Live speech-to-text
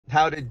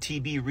How did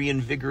TB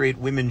reinvigorate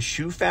women's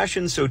shoe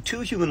fashion? So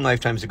 2 human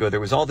lifetimes ago, there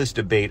was all this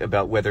debate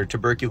about whether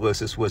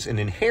tuberculosis was an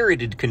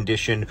inherited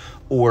condition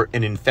or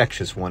an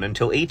infectious one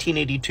until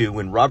 1882,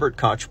 when Robert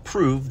Koch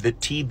proved that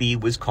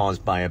TB was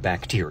caused by a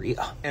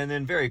bacteria. And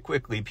then very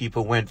quickly,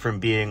 people went from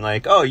being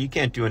like, oh, you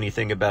can't do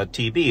anything about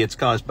TB, it's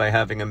caused by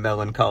having a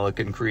melancholic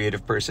and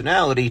creative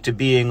personality, to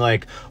being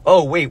like,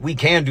 oh, wait, we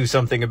can do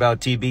something about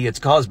TB, it's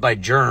caused by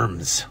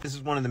germs. This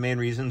is one of the main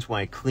reasons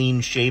why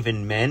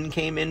clean-shaven men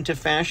came into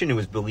fashion. It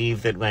was believed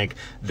that, like,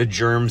 the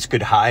germs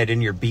could hide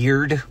in your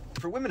beard.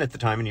 For women at the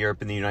time in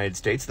Europe and the United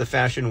States, the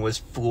fashion was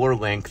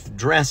floor-length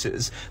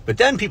dresses. But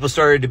then people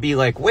started to be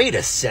like, wait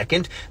a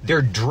second,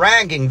 they're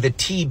dragging the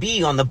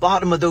TB on the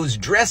bottom of those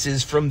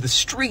dresses from the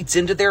streets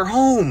into their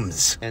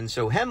homes. And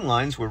so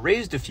hemlines were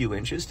raised a few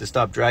inches to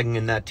stop dragging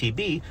in that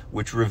TB,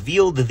 which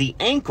revealed the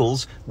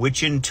ankles,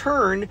 which in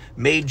turn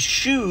made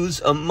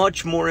shoes a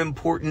much more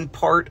important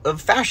part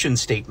of fashion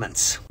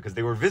statements, because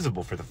they were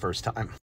visible for the first time.